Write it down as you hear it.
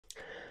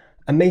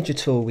A major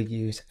tool we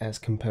use as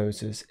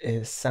composers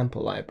is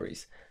sample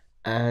libraries,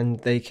 and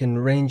they can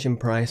range in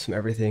price from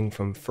everything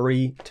from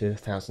free to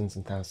thousands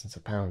and thousands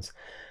of pounds.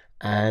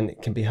 And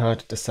it can be hard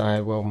to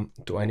decide, well,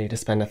 do I need to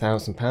spend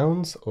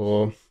 £1,000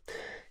 or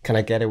can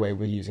I get away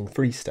with using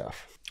free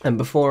stuff? And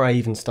before I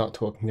even start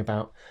talking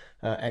about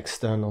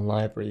external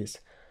libraries,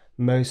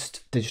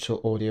 most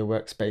digital audio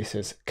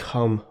workspaces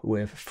come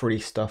with free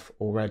stuff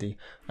already.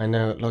 I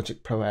know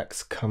Logic Pro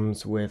X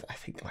comes with, I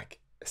think, like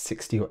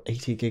 60 or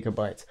 80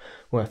 gigabytes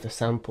worth of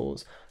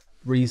samples.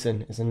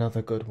 Reason is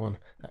another good one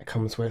that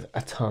comes with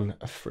a ton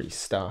of free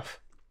stuff.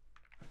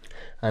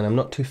 And I'm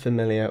not too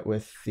familiar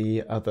with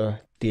the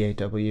other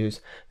DAWs.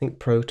 I think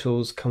Pro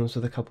Tools comes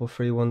with a couple of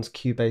free ones.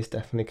 Cubase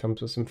definitely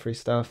comes with some free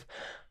stuff.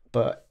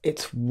 But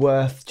it's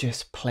worth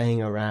just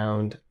playing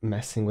around,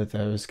 messing with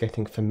those,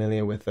 getting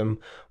familiar with them,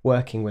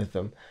 working with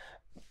them,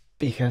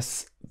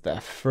 because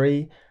they're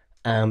free.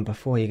 And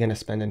before you're going to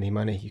spend any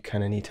money, you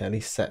kind of need to at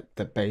least set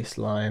the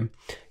baseline,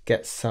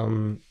 get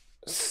some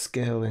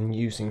skill in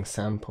using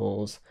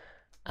samples,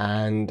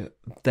 and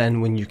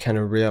then when you kind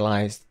of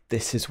realize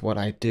this is what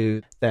I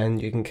do, then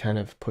you can kind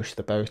of push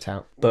the boat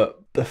out.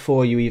 But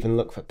before you even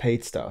look for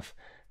paid stuff,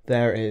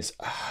 there is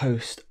a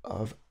host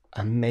of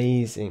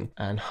amazing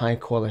and high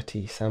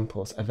quality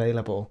samples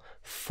available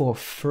for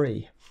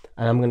free,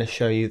 and I'm going to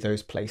show you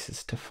those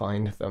places to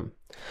find them.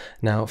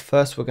 Now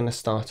first we're going to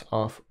start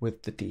off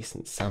with the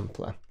Decent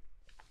Sampler.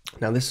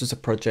 Now this was a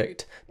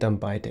project done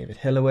by David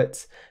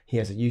Hilowitz. He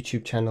has a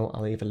YouTube channel,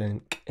 I'll leave a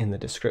link in the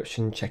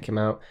description, check him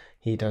out.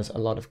 He does a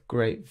lot of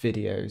great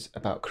videos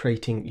about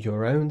creating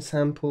your own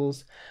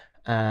samples,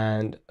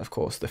 and of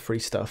course the free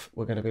stuff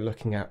we're going to be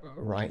looking at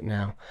right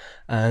now.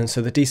 And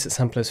so the Decent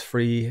Sampler is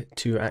free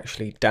to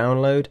actually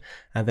download,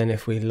 and then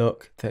if we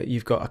look, that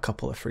you've got a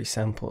couple of free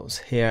samples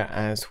here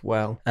as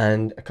well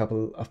and a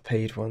couple of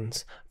paid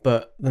ones.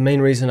 But the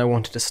main reason I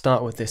wanted to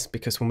start with this,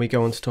 because when we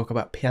go on to talk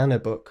about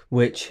Pianobook,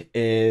 which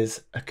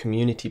is a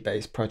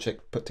community-based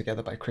project put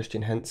together by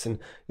Christian Henson,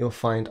 you'll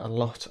find a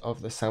lot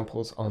of the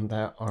samples on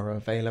there are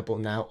available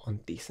now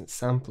on Decent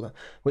Sampler,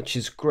 which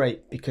is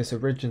great because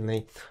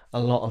originally a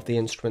lot of the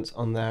instruments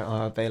on there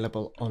are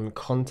available on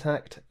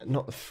Kontakt,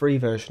 not the free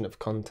version of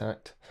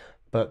Kontakt,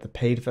 but the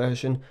paid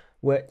version,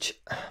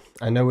 which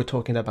I know we're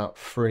talking about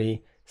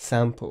free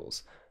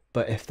samples,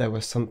 but if there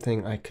was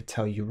something I could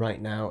tell you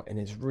right now and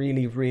is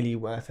really, really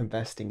worth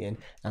investing in,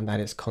 and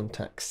that is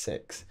Kontakt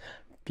 6,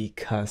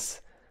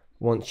 because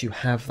once you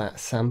have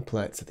that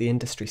sampler, it's the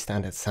industry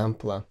standard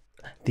sampler,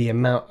 the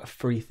amount of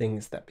free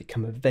things that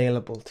become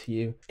available to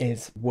you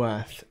is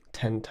worth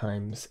 10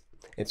 times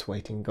its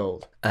weight in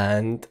gold.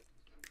 And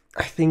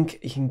I think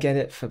you can get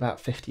it for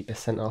about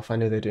 50% off. I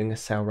know they're doing a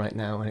sale right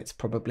now and it's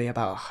probably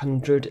about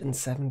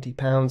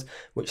 £170,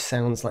 which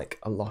sounds like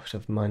a lot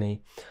of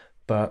money,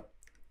 but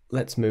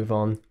let's move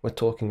on. We're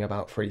talking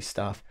about free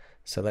stuff,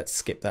 so let's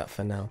skip that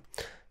for now.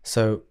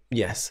 So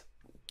yes,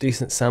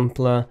 Decent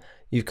Sampler,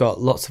 you've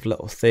got lots of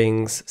little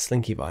things: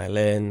 Slinky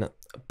Violin,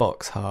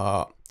 Box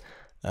Harp,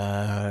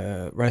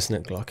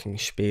 Resonant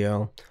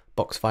Glockenspiel,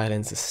 Box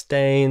Violin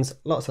Sustains,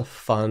 lots of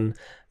fun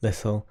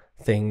little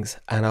things,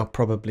 and I'll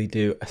probably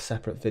do a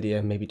separate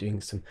video, maybe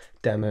doing some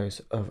demos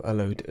of a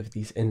load of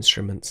these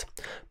instruments,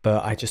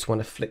 but I just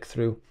want to flick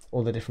through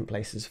all the different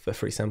places for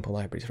free sample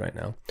libraries right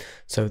now.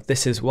 So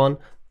this is one.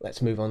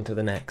 Let's move on to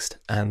the next,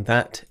 and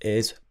that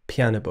is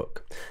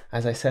Pianobook.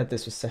 As I said,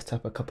 this was set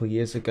up a couple of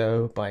years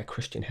ago by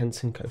Christian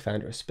Henson,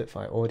 co-founder of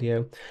Spitfire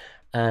Audio,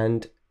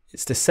 and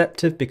it's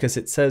deceptive because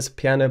it says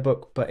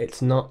Pianobook, but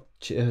it's not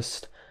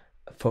just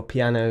for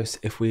pianos.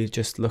 If we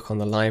just look on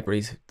the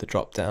libraries, the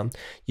drop down,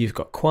 you've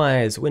got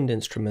choirs, wind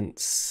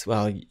instruments.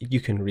 Well, you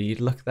can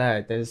read, look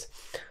there, there's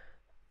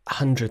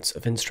hundreds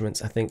of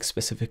instruments. I think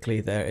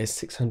specifically there is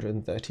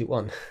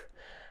 631,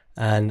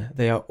 and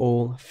they are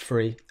all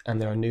free,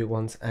 and there are new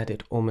ones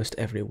added almost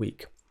every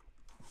week.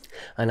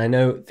 And I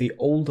know the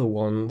older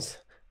ones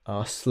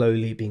are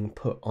slowly being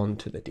put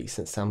onto the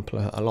Decent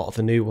Sampler. A lot of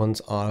the new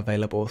ones are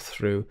available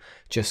through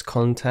just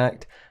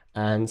Kontakt,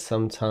 and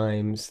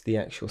sometimes the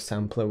actual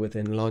sampler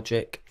within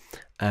Logic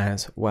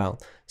as well.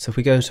 So if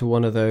we go to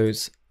one of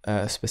those,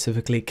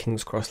 specifically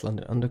King's Cross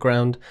London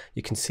Underground,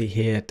 you can see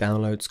here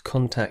downloads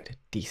Kontakt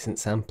Decent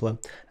Sampler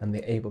and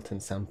the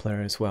Ableton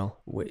sampler as well,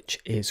 which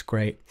is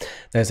great.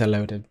 There's a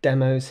load of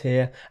demos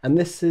here, and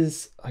this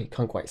is, oh, you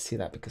can't quite see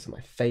that because of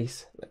my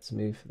face. Let's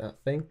move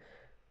that thing.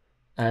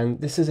 And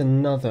this is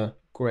another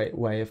great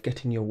way of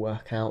getting your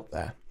work out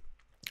there,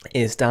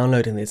 is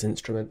downloading these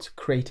instruments,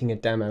 creating a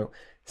demo,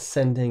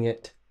 sending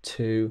it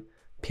to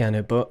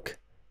Pianobook,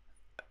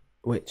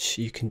 which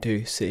you can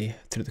do, see,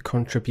 through the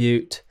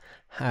contribute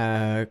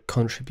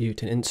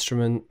an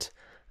instrument,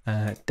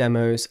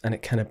 demos, and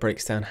it kind of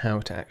breaks down how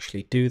to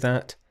actually do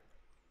that.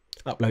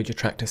 Upload your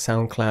track to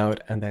SoundCloud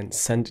and then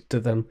send it to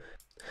them.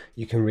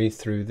 You can read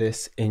through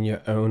this in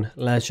your own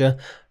leisure,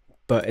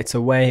 but it's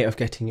a way of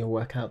getting your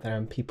work out there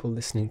and people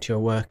listening to your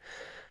work.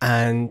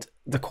 And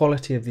the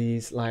quality of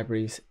these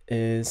libraries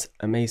is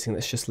amazing.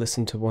 Let's just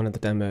listen to one of the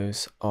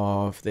demos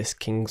of this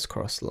King's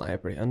Cross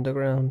Library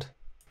Underground.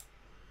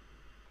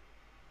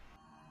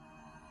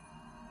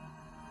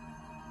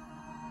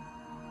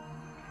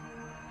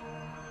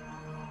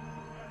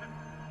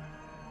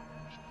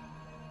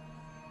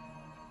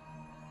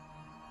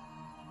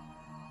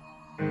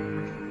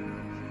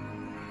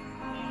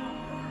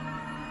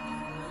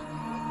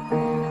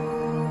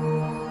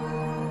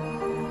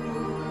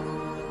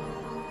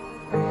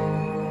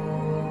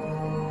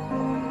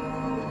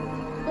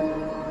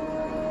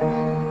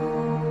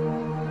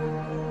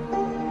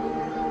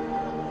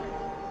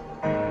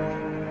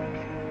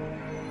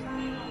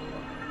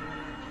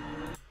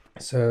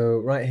 So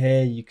right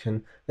here you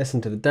can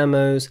listen to the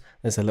demos,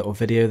 there's a little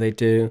video they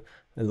do,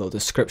 a little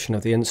description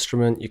of the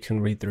instrument, you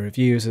can read the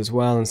reviews as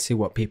well and see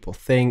what people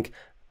think,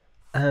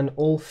 and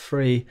all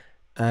free.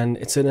 And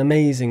it's an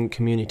amazing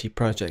community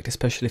project,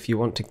 especially if you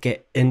want to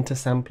get into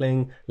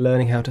sampling,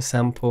 learning how to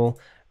sample.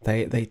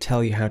 They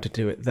tell you how to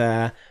do it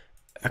there.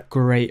 A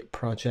great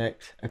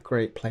project, a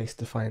great place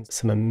to find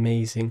some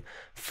amazing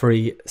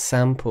free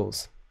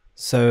samples.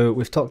 So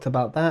we've talked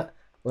about that.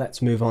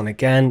 Let's move on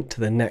again to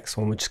the next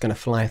one. We're just going to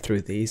fly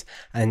through these.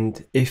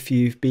 And if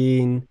you've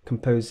been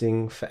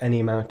composing for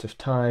any amount of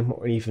time,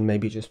 or even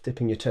maybe just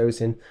dipping your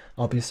toes in,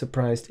 I'll be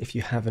surprised if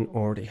you haven't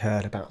already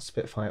heard about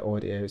Spitfire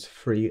Audio's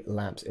free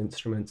Labs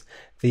instruments.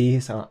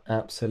 These are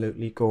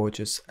absolutely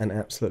gorgeous and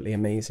absolutely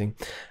amazing.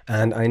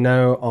 And I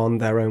know on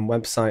their own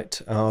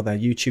website, or their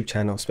YouTube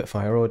channel,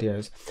 Spitfire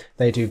Audios,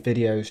 they do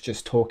videos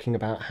just talking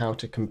about how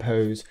to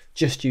compose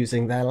just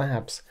using their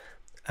labs.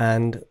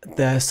 And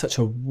there's such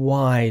a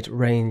wide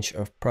range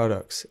of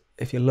products.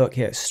 If you look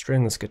here,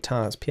 strings,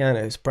 guitars,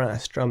 pianos,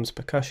 brass, drums,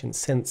 percussion,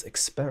 synths,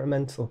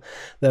 experimental,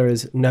 there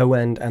is no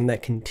end, and they're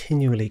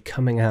continually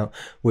coming out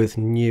with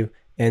new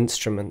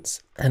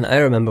instruments. And I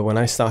remember when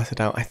I started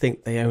out, I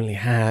think they only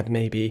had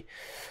maybe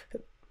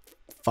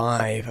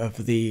 5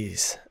 of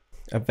these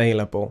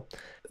available.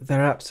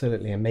 They're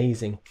absolutely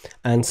amazing,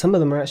 and some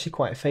of them are actually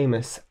quite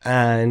famous,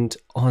 and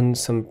on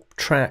some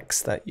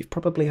tracks that you've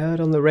probably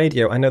heard on the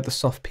radio. I know the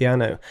soft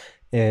piano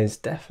is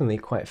definitely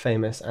quite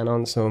famous, and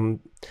on some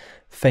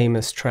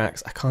famous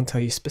tracks, I can't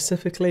tell you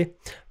specifically,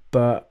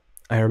 but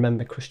I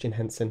remember Christian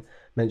Henson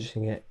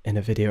mentioning it in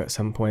a video at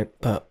some point.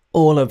 But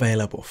all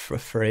available for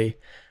free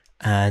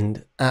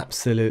and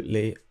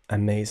absolutely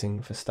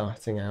amazing for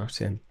starting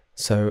out in.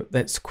 So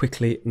let's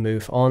quickly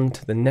move on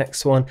to the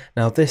next one.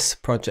 Now this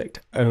project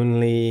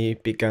only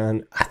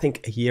began, I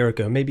think, a year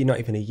ago, maybe not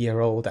even a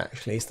year old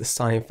actually. It's the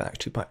Sign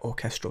Factory by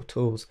Orchestral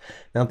Tools.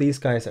 Now these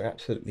guys are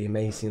absolutely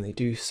amazing. They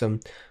do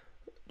some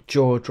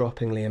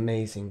jaw-droppingly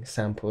amazing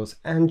samples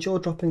and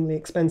jaw-droppingly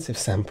expensive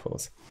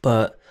samples.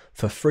 But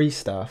for free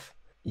stuff,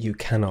 you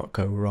cannot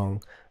go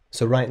wrong.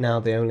 So right now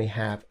they only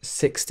have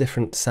 6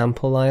 different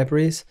sample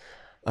libraries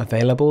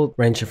available,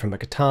 ranging from a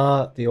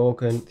guitar, the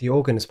organ. The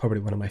organ is probably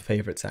one of my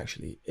favorites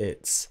actually.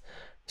 It's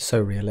so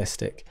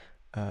realistic.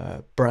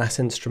 Brass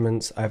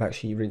instruments, I've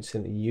actually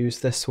recently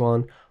used this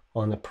one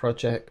on a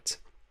project.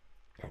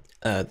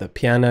 The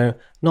piano,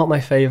 not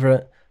my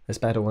favorite, there's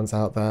better ones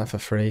out there for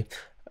free.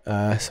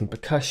 Some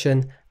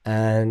percussion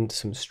and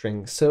some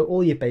strings. So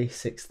all your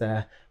basics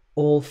there,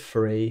 all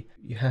free.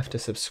 You have to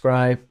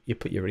subscribe, you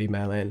put your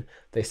email in,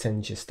 they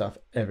send you stuff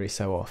every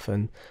so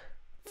often.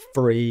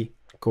 Free,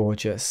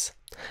 gorgeous.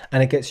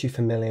 And it gets you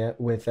familiar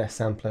with their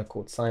sampler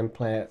called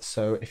SignPlayer.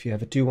 So if you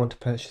ever do want to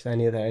purchase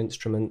any of their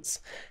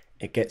instruments,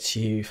 it gets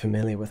you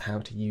familiar with how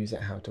to use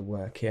it, how to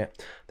work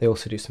it. They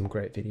also do some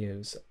great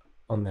videos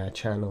on their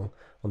channel,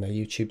 on their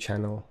YouTube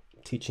channel,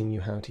 teaching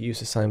you how to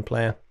use a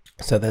SignPlayer.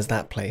 So there's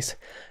that place.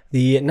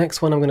 The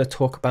next one I'm going to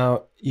talk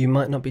about, you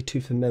might not be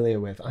too familiar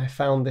with. I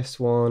found this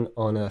one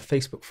on a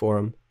Facebook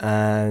forum,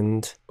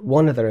 and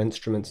one of their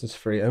instruments is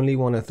free, only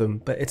one of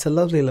them, but it's a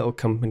lovely little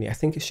company. I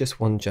think it's just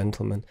one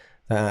gentleman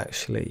that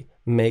actually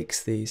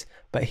makes these,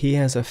 but he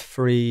has a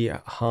free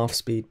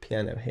half-speed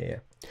piano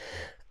here,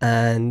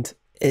 and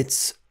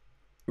it's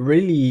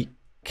really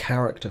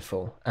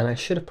characterful. And I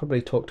should have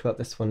probably talked about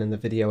this one in the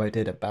video I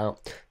did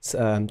about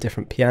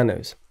different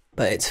pianos,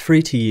 but it's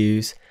free to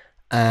use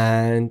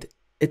and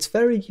it's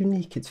very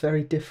unique, it's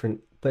very different,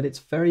 but it's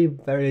very,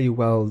 very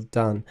well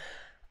done.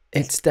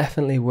 It's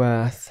definitely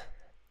worth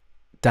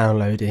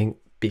downloading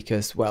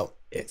because, well,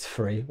 it's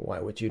free, why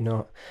would you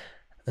not?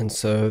 And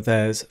so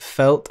there's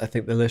Felt, I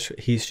think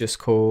he's just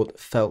called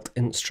Felt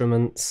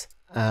Instruments.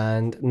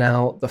 And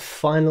now the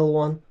final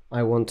one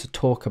I want to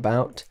talk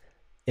about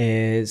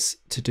is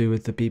to do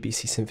with the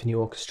BBC Symphony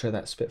Orchestra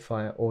that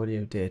Spitfire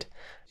Audio did.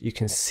 You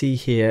can see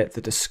here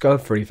the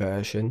Discovery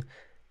version,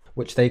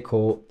 which they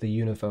call the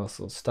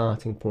universal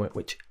starting point,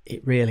 which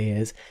it really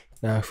is.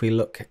 Now, if we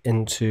look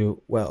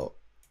into, well,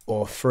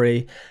 or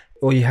free,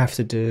 all you have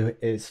to do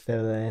is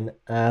fill in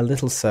a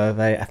little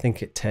survey. I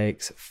think it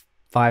takes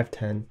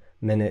 5-10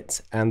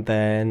 minutes, and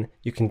then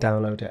you can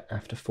download it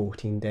after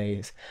 14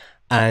 days.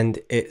 And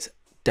it's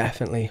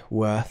definitely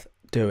worth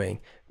doing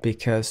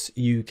because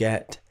you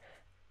get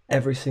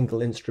every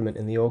single instrument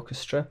in the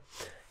orchestra.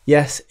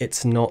 Yes,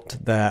 it's not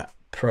the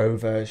pro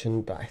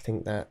version, but I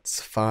think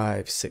that's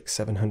 £500,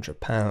 £600,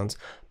 £700,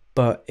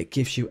 but it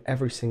gives you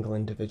every single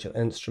individual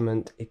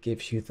instrument. It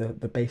gives you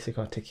the basic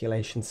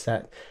articulation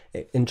set.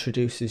 It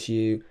introduces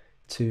you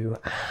to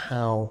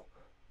how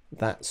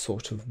that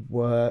sort of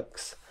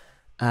works,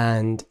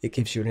 and it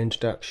gives you an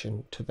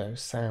introduction to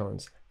those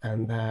sounds,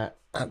 and they're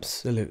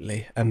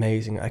absolutely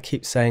amazing. I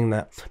keep saying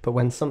that, but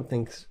when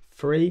something's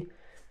free,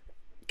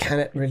 can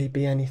it really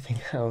be anything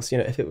else? You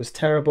know, if it was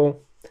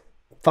terrible,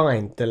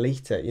 fine,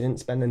 delete it. You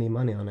didn't spend any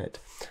money on it.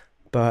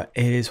 But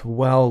it is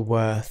well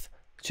worth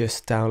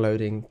just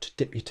downloading to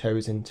dip your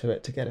toes into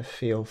it, to get a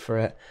feel for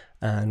it.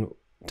 And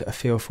a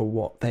feel for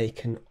what they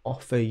can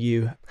offer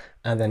you.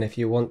 And then if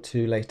you want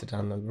to later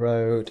down the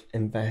road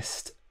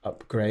invest,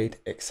 upgrade,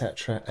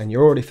 etc., and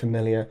you're already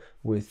familiar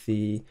with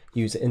the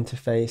user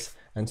interface,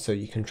 and so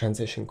you can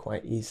transition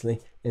quite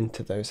easily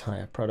into those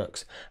higher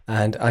products.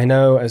 And I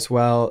know as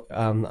well,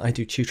 I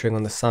do tutoring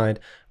on the side.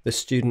 The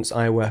students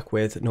I work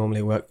with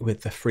normally work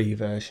with the free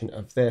version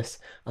of this.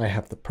 I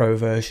have the pro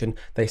version.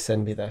 They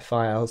send me their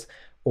files.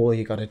 All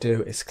you got to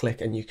do is click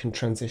and you can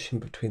transition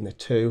between the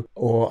two,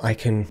 or I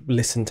can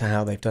listen to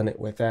how they've done it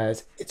with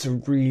theirs. It's a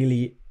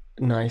really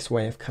nice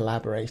way of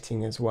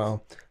collaborating as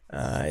well.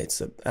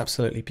 It's an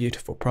absolutely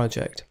beautiful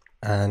project.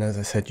 And as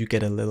I said, you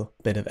get a little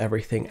bit of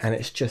everything, and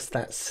it's just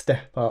that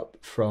step up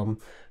from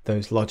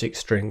those Logic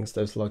strings,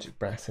 those Logic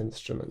brass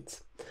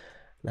instruments.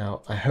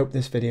 Now, I hope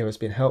this video has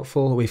been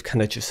helpful. We've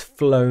kind of just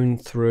flown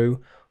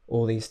through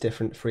all these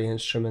different free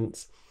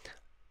instruments,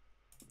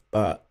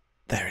 but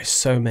there is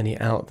so many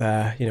out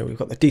there. You know, we've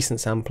got the Decent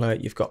Sampler,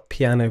 you've got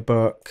Piano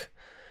Book,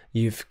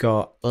 you've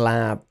got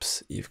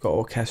Labs, you've got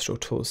Orchestral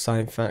Tools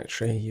Sound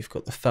Factory, you've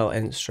got the Felt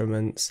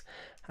Instruments,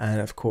 and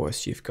of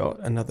course you've got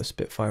another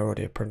Spitfire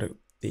audio product,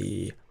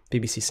 the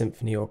BBC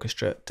Symphony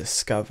Orchestra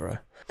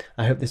Discoverer.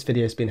 I hope this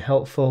video has been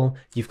helpful.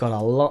 You've got a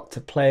lot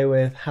to play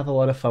with. Have a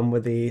lot of fun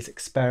with these,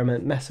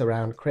 experiment, mess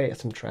around, create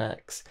some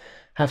tracks,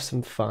 have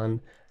some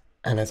fun,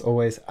 and as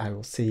always, I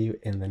will see you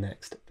in the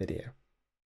next video.